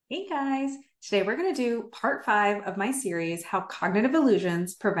Hey guys, today we're going to do part 5 of my series, How Cognitive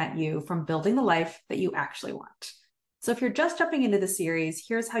Illusions Prevent You from Building the Life That You Actually Want. So if you're just jumping into the series,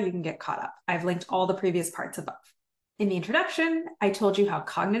 here's how you can get caught up. I've linked all the previous parts above. In the introduction, I told you how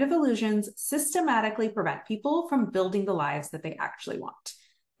cognitive illusions systematically prevent people from building the lives that they actually want.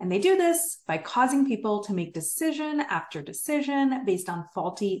 And they do this by causing people to make decision after decision based on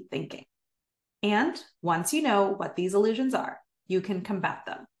faulty thinking. And once you know what these illusions are, you can combat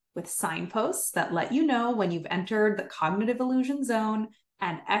them with signposts that let you know when you've entered the cognitive illusion zone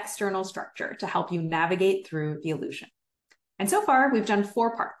and external structure to help you navigate through the illusion. And so far, we've done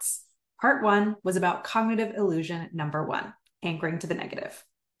 4 parts. Part 1 was about cognitive illusion number 1, anchoring to the negative.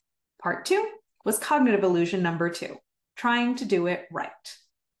 Part 2 was cognitive illusion number 2, trying to do it right.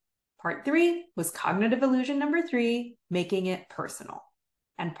 Part 3 was cognitive illusion number 3, making it personal.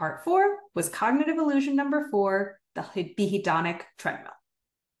 And part 4 was cognitive illusion number 4, the hedonic treadmill.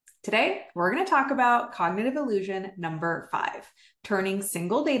 Today, we're going to talk about cognitive illusion number 5, turning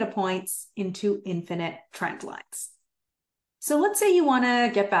single data points into infinite trend lines. So let's say you want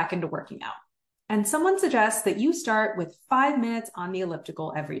to get back into working out, and someone suggests that you start with 5 minutes on the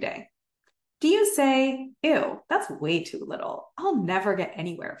elliptical every day. Do you say, ew, that's way too little. I'll never get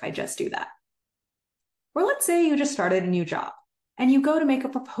anywhere if I just do that? Or let's say you just started a new job, and you go to make a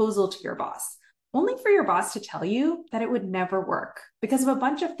proposal to your boss, only for your boss to tell you that it would never work because of a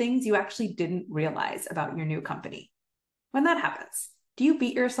bunch of things you actually didn't realize about your new company. When that happens, do you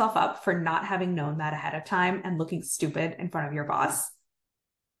beat yourself up for not having known that ahead of time and looking stupid in front of your boss?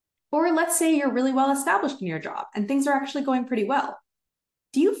 Or let's say you're really well established in your job and things are actually going pretty well.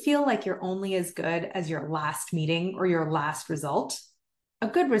 Do you feel like you're only as good as your last meeting or your last result? A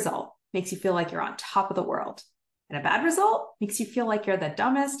good result makes you feel like you're on top of the world. And a bad result makes you feel like you're the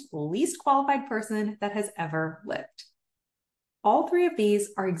dumbest, least qualified person that has ever lived. All 3 of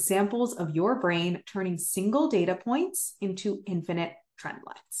these are examples of your brain turning single data points into infinite trend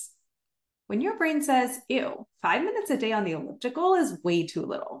lines. When your brain says, ew, 5 minutes a day on the elliptical is way too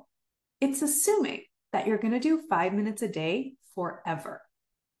little, it's assuming that you're going to do 5 minutes a day forever.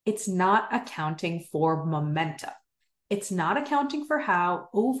 It's not accounting for momentum. It's not accounting for how,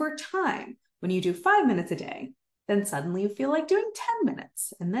 over time, when you do 5 minutes a day, then suddenly you feel like doing 10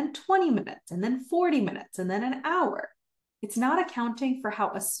 minutes, and then 20 minutes, and then 40 minutes, and then an hour. It's not accounting for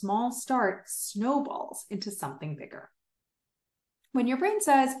how a small start snowballs into something bigger. When your brain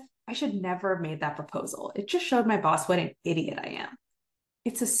says, I should never have made that proposal, it just showed my boss what an idiot I am,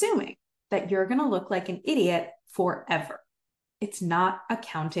 it's assuming that you're going to look like an idiot forever. It's not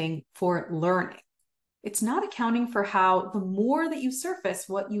accounting for learning. It's not accounting for how the more that you surface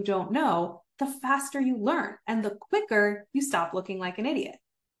what you don't know, the faster you learn and the quicker you stop looking like an idiot.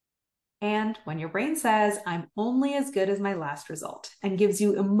 And when your brain says, I'm only as good as my last result, and gives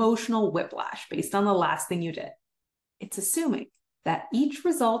you emotional whiplash based on the last thing you did, it's assuming that each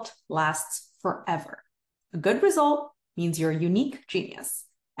result lasts forever. A good result means you're a unique genius,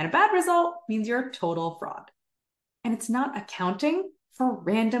 and a bad result means you're a total fraud. And it's not accounting for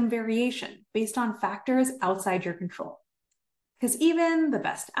random variation based on factors outside your control. Because even the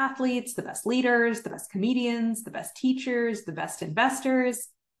best athletes, the best leaders, the best comedians, the best teachers, the best investors,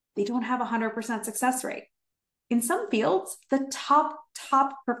 they don't have a 100% success rate. In some fields, the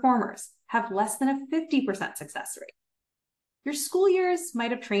top performers have less than a 50% success rate. Your school years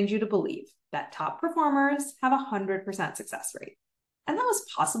might have trained you to believe that top performers have a 100% success rate. And that was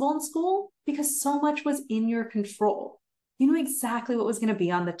possible in school because so much was in your control. You knew exactly what was going to be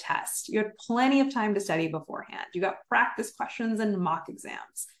on the test. You had plenty of time to study beforehand. You got practice questions and mock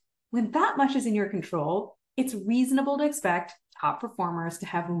exams. When that much is in your control, it's reasonable to expect top performers to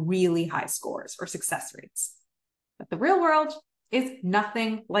have really high scores or success rates. But the real world is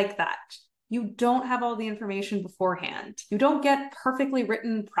nothing like that. You don't have all the information beforehand. You don't get perfectly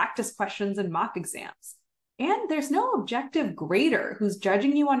written practice questions and mock exams. And there's no objective grader who's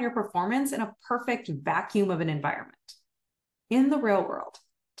judging you on your performance in a perfect vacuum of an environment. In the real world,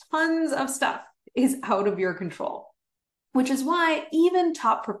 tons of stuff is out of your control, which is why even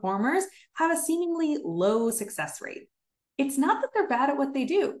top performers have a seemingly low success rate. It's not that they're bad at what they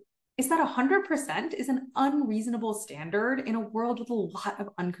do. It's that 100% is an unreasonable standard in a world with a lot of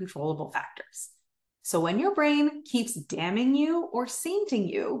uncontrollable factors. So when your brain keeps damning you or sainting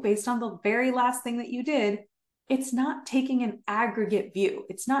you based on the very last thing that you did, it's not taking an aggregate view.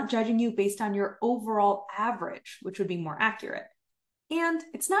 It's not judging you based on your overall average, which would be more accurate. And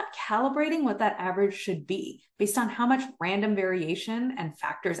it's not calibrating what that average should be based on how much random variation and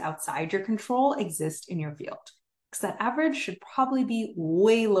factors outside your control exist in your field. Because that average should probably be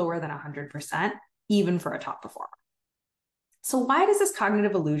way lower than 100%, even for a top performer. So why does this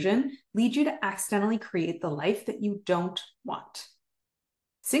cognitive illusion lead you to accidentally create the life that you don't want?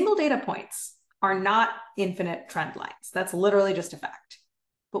 Single data points are not infinite trend lines. That's literally just a fact.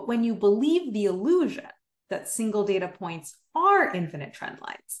 But when you believe the illusion that single data points are infinite trend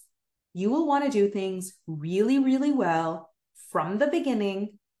lines, you will want to do things really, really well from the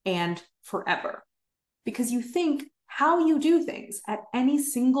beginning and forever. Because you think how you do things at any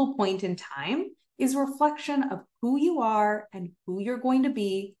single point in time is a reflection of who you are and who you're going to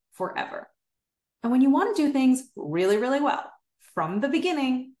be forever. And when you want to do things really, really well from the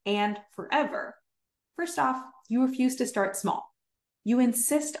beginning and forever, first off, you refuse to start small. You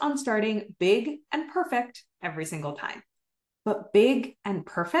insist on starting big and perfect every single time. But big and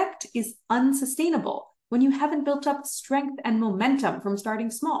perfect is unsustainable when you haven't built up strength and momentum from starting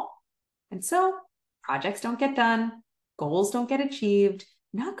small. And so projects don't get done, goals don't get achieved,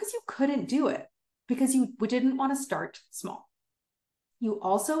 not because you couldn't do it, because you didn't want to start small. You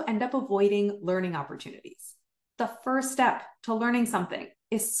also end up avoiding learning opportunities. The first step to learning something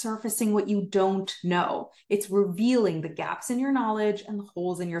is surfacing what you don't know. It's revealing the gaps in your knowledge and the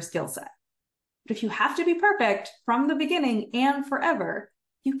holes in your skill set. But if you have to be perfect from the beginning and forever,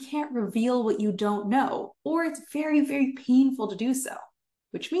 you can't reveal what you don't know, or it's very, very painful to do so,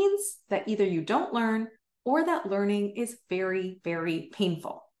 which means that either you don't learn or that learning is very, very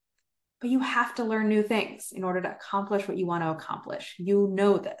painful. But you have to learn new things in order to accomplish what you want to accomplish. You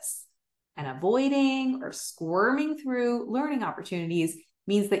know this. And avoiding or squirming through learning opportunities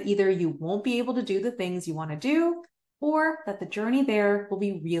means that either you won't be able to do the things you want to do, or that the journey there will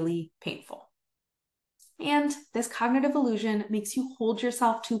be really painful. And this cognitive illusion makes you hold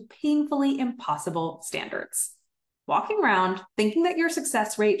yourself to painfully impossible standards. Walking around thinking that your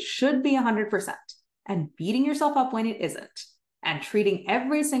success rate should be 100% and beating yourself up when it isn't, and treating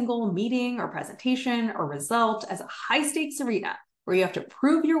every single meeting or presentation or result as a high-stakes arena where you have to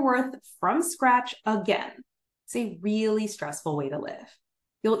prove your worth from scratch again, it's a really stressful way to live.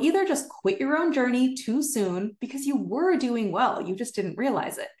 You'll either just quit your own journey too soon because you were doing well, you just didn't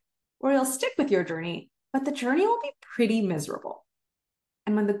realize it, or you'll stick with your journey, but the journey will be pretty miserable.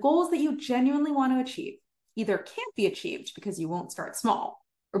 And when the goals that you genuinely want to achieve either can't be achieved because you won't start small,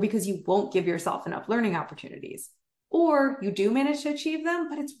 or because you won't give yourself enough learning opportunities, or you do manage to achieve them,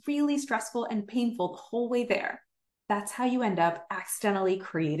 but it's really stressful and painful the whole way there, that's how you end up accidentally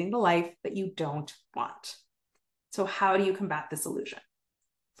creating the life that you don't want. So how do you combat this illusion?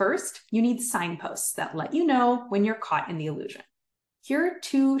 First, you need signposts that let you know when you're caught in the illusion. Here are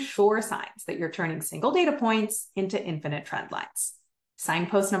 2 sure signs that you're turning single data points into infinite trend lines.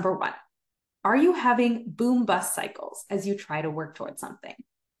 Signpost number 1, are you having boom-bust cycles as you try to work towards something?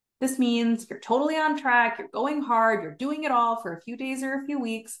 This means you're totally on track, you're going hard, you're doing it all for a few days or a few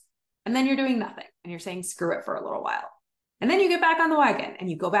weeks, and then you're doing nothing and you're saying screw it for a little while. And then you get back on the wagon and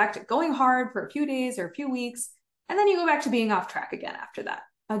you go back to going hard for a few days or a few weeks, and then you go back to being off track again after that,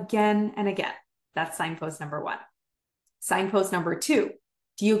 again and again. That's signpost number 1. Signpost number 2,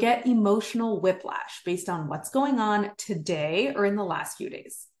 do you get emotional whiplash based on what's going on today or in the last few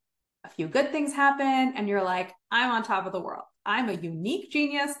days? A few good things happen and you're like, I'm on top of the world. I'm a unique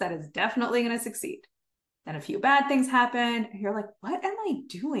genius that is definitely going to succeed. Then a few bad things happen and you're like, what am I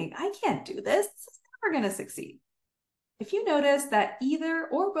doing? I can't do this. This is never going to succeed. If you notice that either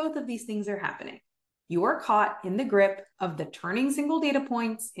or both of these things are happening, you are caught in the grip of the turning single data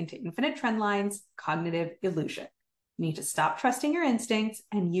points into infinite trend lines cognitive illusion. You need to stop trusting your instincts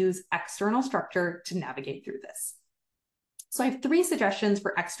and use external structure to navigate through this. So I have 3 suggestions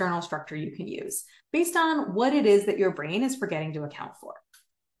for external structure you can use based on what it is that your brain is forgetting to account for.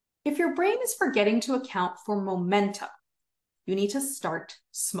 If your brain is forgetting to account for momentum, you need to start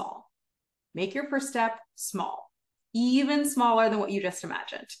small. Make your first step small, even smaller than what you just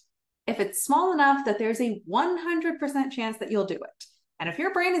imagined. If it's small enough that there's a 100% chance that you'll do it, and if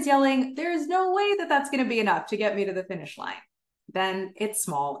your brain is yelling, there's no way that that's going to be enough to get me to the finish line, then it's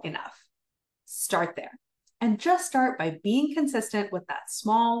small enough. Start there. And just start by being consistent with that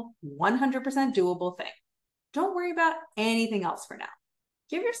small, 100% doable thing. Don't worry about anything else for now.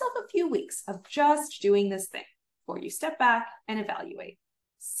 Give yourself a few weeks of just doing this thing before you step back and evaluate.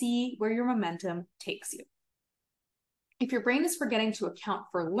 See where your momentum takes you. If your brain is forgetting to account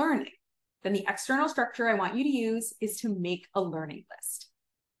for learning, then the external structure I want you to use is to make a learning list.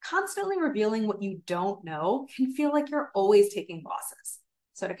 Constantly revealing what you don't know can feel like you're always taking losses.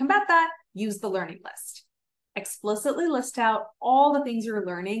 So to combat that, use the learning list. Explicitly list out all the things you're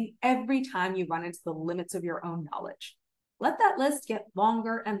learning every time you run into the limits of your own knowledge. Let that list get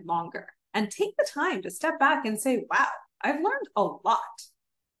longer and longer, and take the time to step back and say, wow, I've learned a lot.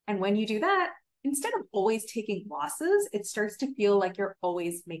 And when you do that, Instead of always taking losses, it starts to feel like you're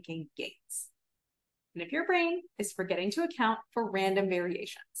always making gains. And if your brain is forgetting to account for random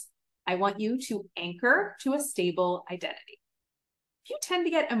variations, I want you to anchor to a stable identity. If you tend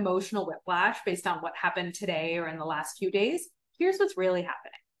to get emotional whiplash based on what happened today or in the last few days, here's what's really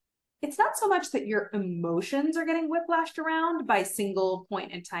happening. It's not so much that your emotions are getting whiplashed around by single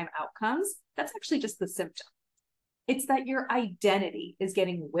point in time outcomes. That's actually just the symptom. It's that your identity is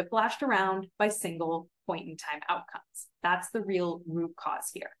getting whiplashed around by single point in time outcomes. That's the real root cause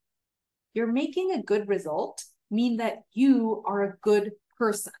here. You're making a good result mean that you are a good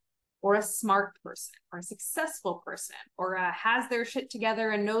person, or a smart person, or a successful person, or a has their shit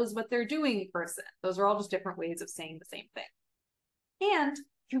together and knows what they're doing person. Those are all just different ways of saying the same thing. And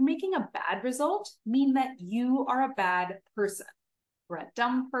you're making a bad result mean that you are a bad person, or a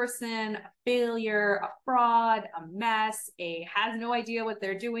dumb person, a failure, a fraud, a mess, a has no idea what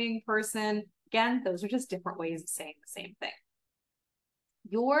they're doing person. Again, those are just different ways of saying the same thing.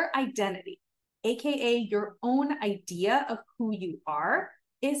 Your identity, aka your own idea of who you are,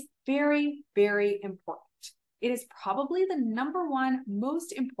 is very, very important. It is probably the number one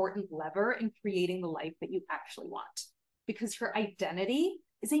most important lever in creating the life that you actually want, because your identity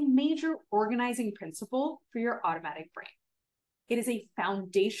is a major organizing principle for your automatic brain. It is a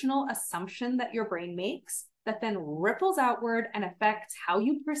foundational assumption that your brain makes that then ripples outward and affects how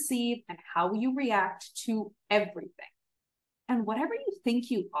you perceive and how you react to everything. And whatever you think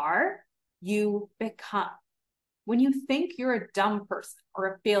you are, you become. When you think you're a dumb person or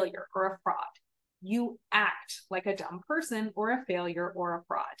a failure or a fraud, you act like a dumb person or a failure or a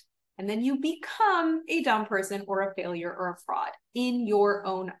fraud. And then you become a dumb person or a failure or a fraud in your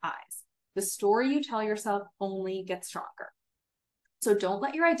own eyes. The story you tell yourself only gets stronger. So don't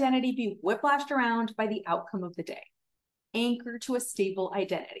let your identity be whiplashed around by the outcome of the day. Anchor to a stable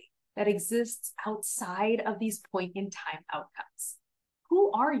identity that exists outside of these point in time outcomes.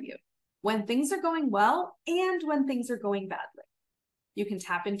 Who are you when things are going well and when things are going badly? You can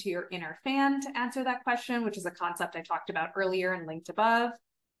tap into your inner fan to answer that question, which is a concept I talked about earlier and linked above.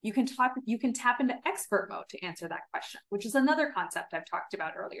 You can tap into expert mode to answer that question, which is another concept I've talked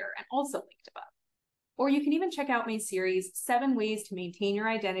about earlier and also linked above. Or you can even check out my series, 7 Ways to Maintain Your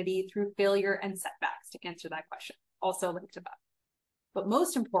Identity Through Failure and Setbacks, to answer that question, also linked above. But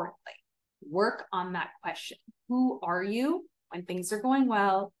most importantly, work on that question. Who are you when things are going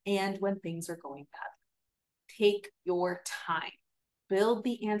well and when things are going badly? Take your time. Build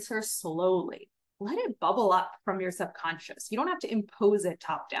the answer slowly. Let it bubble up from your subconscious. You don't have to impose it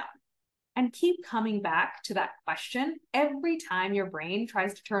top down. And keep coming back to that question every time your brain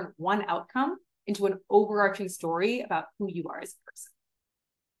tries to turn one outcome into an overarching story about who you are as a person.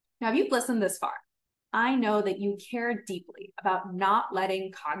 Now, if you've listened this far, I know that you care deeply about not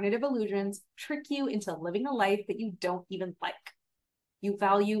letting cognitive illusions trick you into living a life that you don't even like. You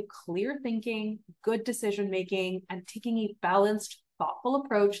value clear thinking, good decision-making, and taking a balanced, thoughtful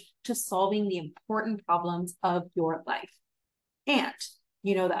approach to solving the important problems of your life. And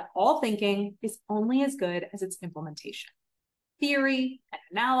you know that all thinking is only as good as its implementation. Theory and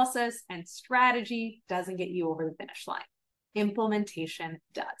analysis and strategy doesn't get you over the finish line. Implementation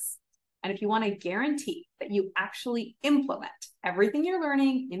does. And if you want to guarantee that you actually implement everything you're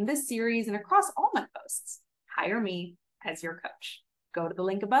learning in this series and across all my posts, hire me as your coach. Go to the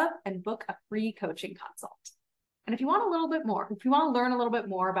link above and book a free coaching consult. And if you want a little bit more, if you want to learn a little bit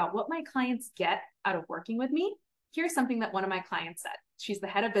more about what my clients get out of working with me, here's something that one of my clients said. She's the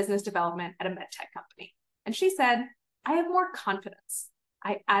head of business development at a med tech company. And she said, I have more confidence.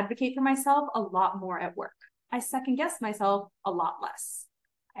 I advocate for myself a lot more at work. I second guess myself a lot less.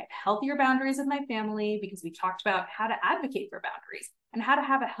 I have healthier boundaries with my family because we talked about how to advocate for boundaries and how to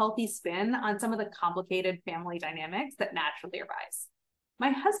have a healthy spin on some of the complicated family dynamics that naturally arise.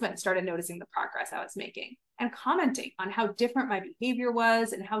 My husband started noticing the progress I was making and commenting on how different my behavior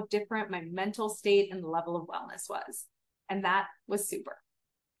was and how different my mental state and level of wellness was. And that was super.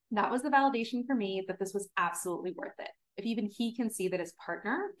 That was the validation for me that this was absolutely worth it, if even he can see that his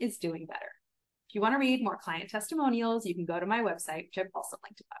partner is doing better. If you want to read more client testimonials, you can go to my website, which I've also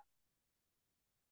linked above.